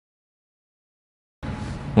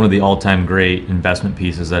one of the all-time great investment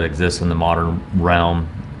pieces that exists in the modern realm.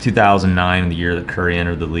 2009, the year that Curry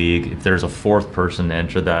entered the league. If there's a fourth person to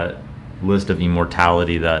enter that list of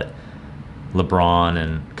immortality that LeBron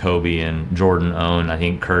and Kobe and Jordan own, I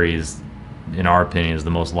think Curry's, in our opinion, is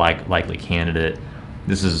the most likely candidate.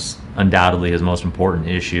 This is undoubtedly his most important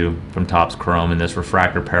issue from Topps Chrome, and this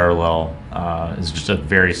refractor parallel is just a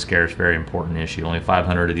very scarce, very important issue. Only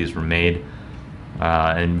 500 of these were made,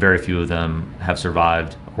 and very few of them have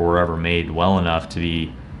survived or were ever made well enough to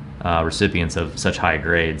be recipients of such high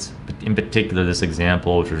grades. In particular, this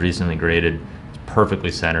example, which was recently graded, is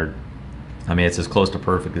perfectly centered. I mean, it's as close to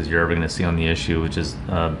perfect as you're ever going to see on the issue, which is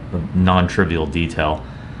a non-trivial detail.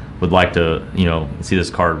 Would like to, see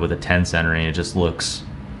this card with a 10 centering. It just looks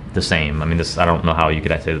the same. I mean, I don't know how you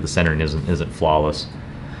could say that the centering isn't flawless.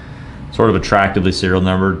 Sort of attractively serial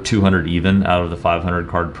numbered, 200 even out of the 500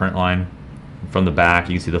 card print line. From the back,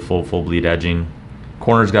 you can see the full bleed edging.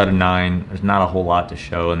 Corner's got a 9. There's not a whole lot to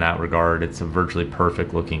show in that regard. It's a virtually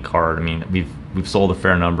perfect looking card. I mean, we've sold a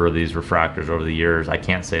fair number of these refractors over the years. I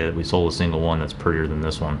can't say that we sold a single one that's prettier than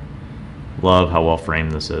this one. Love how well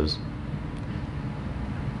framed this is.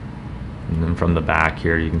 And then from the back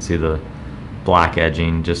here, you can see the black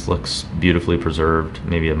edging just looks beautifully preserved.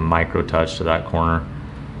 Maybe a micro touch to that corner,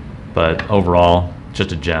 but overall,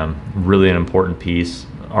 just a gem. Really an important piece,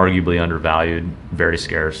 arguably undervalued, very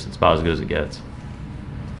scarce. It's about as good as it gets.